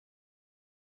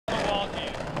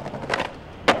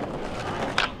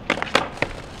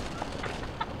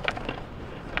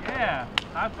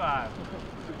5.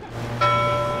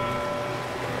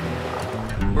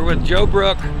 We're with Joe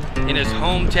Brook in his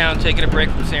hometown, taking a break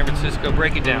from San Francisco.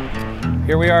 Break it down.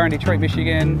 Here we are in Detroit,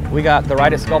 Michigan. We got the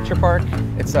Ride It Sculpture Park.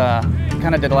 It's a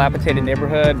kind of dilapidated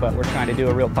neighborhood, but we're trying to do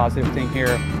a real positive thing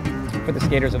here for the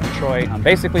skaters of Detroit.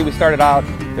 Basically, we started out,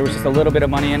 there was just a little bit of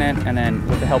money in it, and then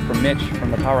with the help from Mitch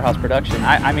from the Powerhouse Production.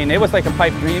 I mean, it was like a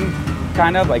pipe dream,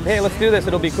 kind of like, hey, let's do this,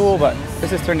 it'll be cool, but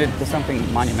this has turned into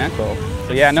something monumental.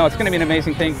 So yeah, no, it's gonna be an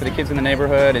amazing thing for the kids in the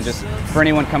neighborhood and just for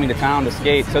anyone coming to town to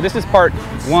skate. So this is part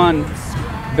 1,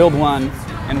 build 1,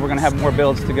 and we're gonna have more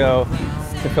builds to go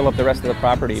to fill up the rest of the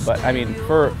property. But I mean,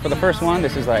 for the first one,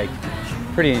 this is like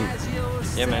pretty.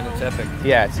 Yeah, man, it's epic.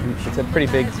 Yeah, it's a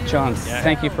pretty big chunk. Yeah.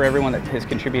 Thank you for everyone that has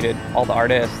contributed, all the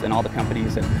artists and all the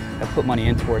companies that have put money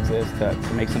in towards this to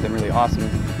make something really awesome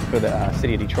for the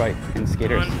city of Detroit and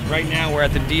skaters. Right now, we're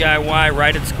at the DIY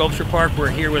Ride It Sculpture Park. We're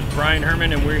here with Brian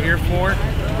Herman, and we're here for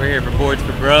Boards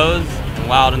for Bros and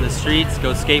Wild in the Streets,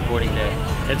 Go Skateboarding Day.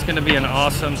 It's going to be an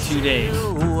awesome 2 days.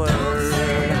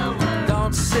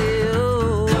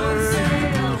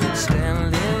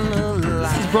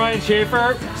 This is Brian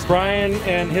Schaefer. Brian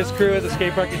and his crew at the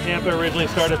Skatepark of Tampa originally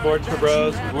started Boards for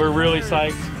Bros. We're really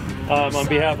psyched on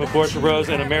behalf of Boards for Bros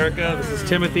and Emerica. This is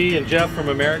Timothy and Jeff from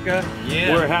Emerica.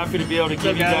 Yeah. We're happy to be able to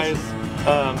give you guys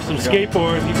some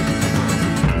skateboards.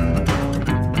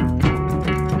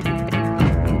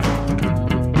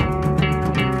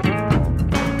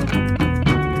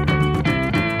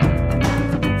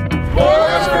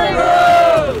 Boards for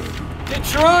Bros!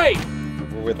 Detroit!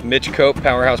 With Mitch Cope,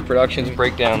 Powerhouse Productions.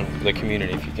 Break down the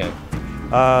community if you can.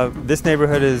 This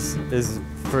neighborhood is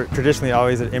traditionally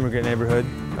always an immigrant neighborhood.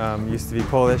 Used to be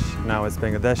Polish, now it's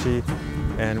Bangladeshi,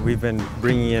 and we've been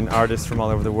bringing in artists from all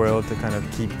over the world to kind of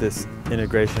keep this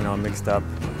integration all mixed up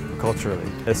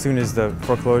culturally. As soon as the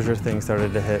foreclosure thing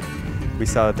started to hit, we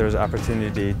saw that there was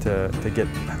opportunity to get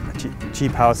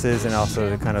cheap houses and also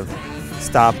to kind of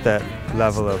stop that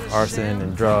level of arson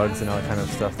and drugs and all that kind of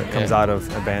stuff that comes out of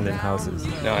abandoned houses.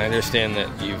 Now, I understand that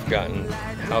you've gotten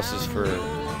houses for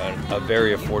a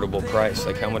very affordable price.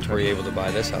 Like, how much were you able to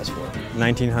buy this house for?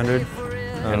 $1,900.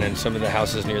 And then some of the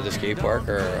houses near the skate park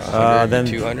are $100,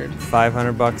 $200?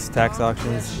 $500 tax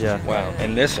auctions, yeah. Wow,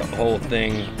 and this whole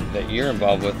thing that you're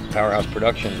involved with, Powerhouse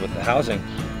Productions, with the housing,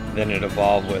 then it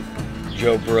evolved with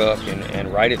Joe Brook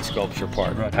and Ride It Sculpture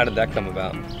Park. Right. How did that come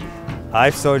about? I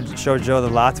showed Joe the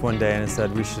lots one day and it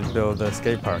said we should build a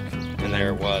skate park. And there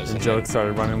it was. And Joe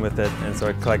started running with it and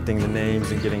started collecting the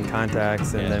names and getting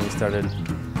contacts, and then we started.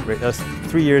 That's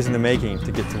 3 years in the making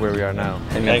to get to where we are now.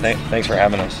 Hey man, thanks for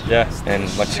having us. Yeah. And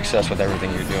much success with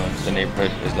everything you're doing. The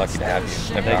neighborhood is lucky to have you.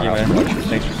 Thank you, man.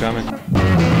 Thanks for coming.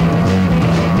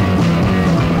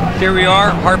 Here we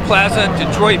are, Hart Plaza,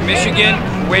 Detroit, Michigan.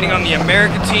 We're waiting on the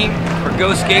Emerica Team for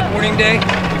Go Skateboarding Day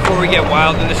before we get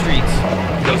wild in the streets.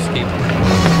 Go skateboarding.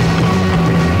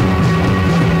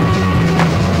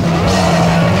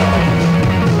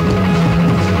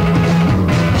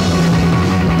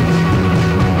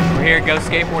 Go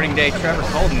Skateboarding Day. Trevor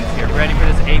Colden's here, ready for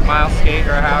this 8-mile skate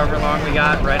or however long we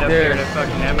got right up here to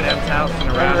fucking Eminem's house and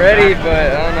around. I'm ready,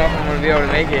 but I don't know if I'm gonna be able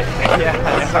to make it. Yeah,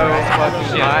 it's so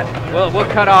fucking hot. We'll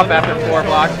cut off after 4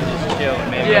 blocks and just chill and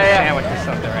maybe a sandwich or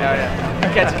something right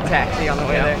there. Catch a taxi on the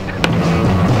way there.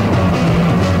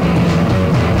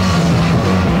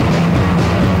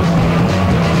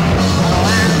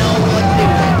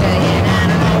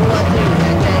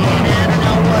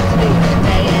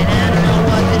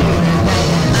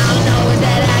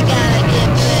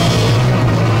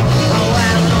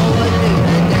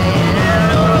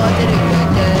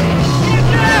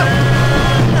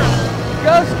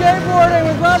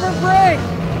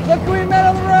 Look who we met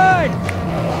on the ride!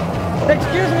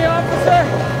 Excuse me, officer.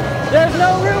 There's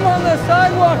no room on the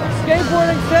sidewalk.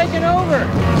 Skateboarding's taking over.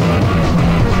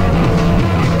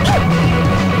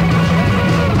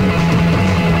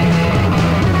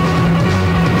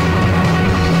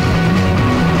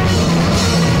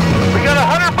 We got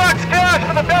 $100 cash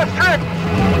for the best trick.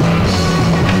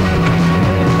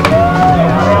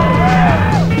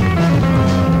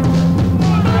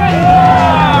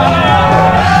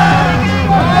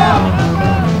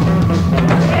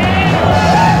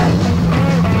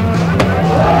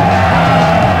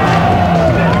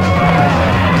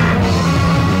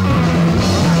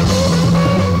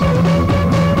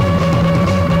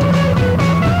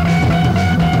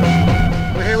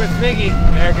 Figgy,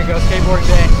 Emerica Go Skateboarding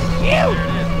Day. Yeah,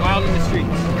 wild in the streets.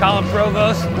 Colin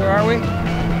Provost, where are we?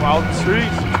 Wild in the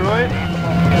streets, Detroit.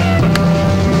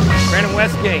 Brandon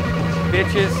Westgate,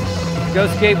 bitches, Go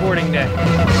Skateboarding Day.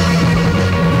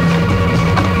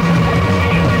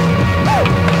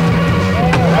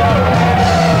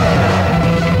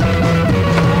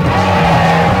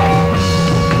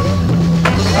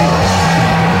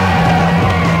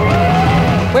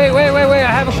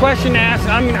 question to ask.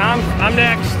 I'm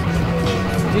next.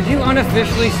 Did you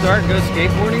unofficially start Go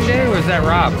Skateboarding Day, or was that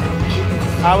Rob?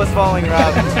 I was following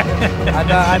Rob.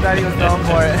 I thought he was going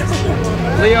for it.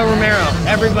 Leo Romero.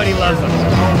 Everybody loves him.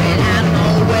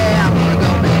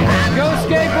 Go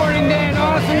Skateboarding Day, an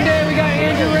awesome day. We got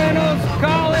Andrew Reynolds,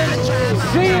 College.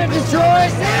 See you in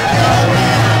Detroit.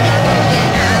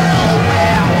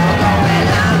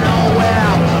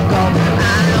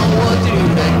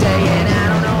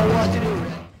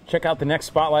 Check out the next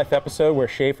Spotlight episode where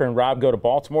Schaefer and Rob go to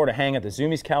Baltimore to hang at the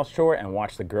Zoomies Couch Tour and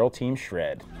watch the girl team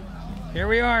shred. Here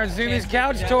we are, Zoomies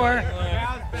Couch Tour.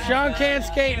 Sean can't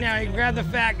skate now. You can grab the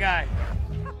fat guy.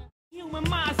 Human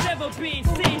minds ever been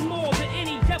seen more than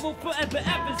any devil forever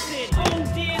ever said.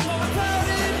 Oh dear Lord.